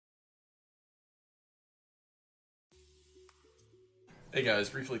Hey guys,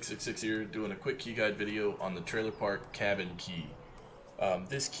 Reflix66 here, doing a quick key guide video on the trailer park cabin key.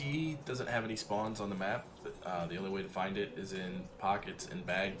 This key doesn't have any spawns on the map, but the only way to find it is in pockets and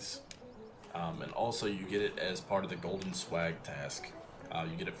bags. And also you get it as part of the golden swag task.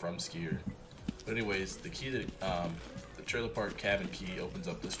 You get it from Skier. But anyways, the key to the trailer park cabin key opens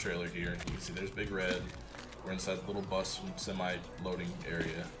up this trailer here. You can see there's Big Red. We're inside the little bus semi-loading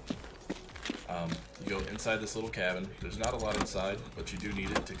area. You go inside this little cabin. There's not a lot inside, but you do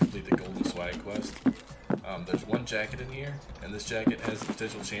need it to complete the golden swag quest. There's one jacket in here, and this jacket has the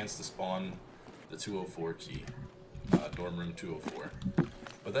potential chance to spawn the 204 key, dorm room 204.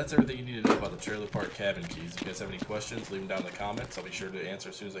 But that's everything you need to know about the trailer park cabin keys. If you guys have any questions, leave them down in the comments. I'll be sure to answer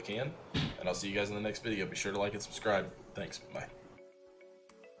as soon as I can, and I'll see you guys in the next video. Be sure to like and subscribe. Thanks. Bye.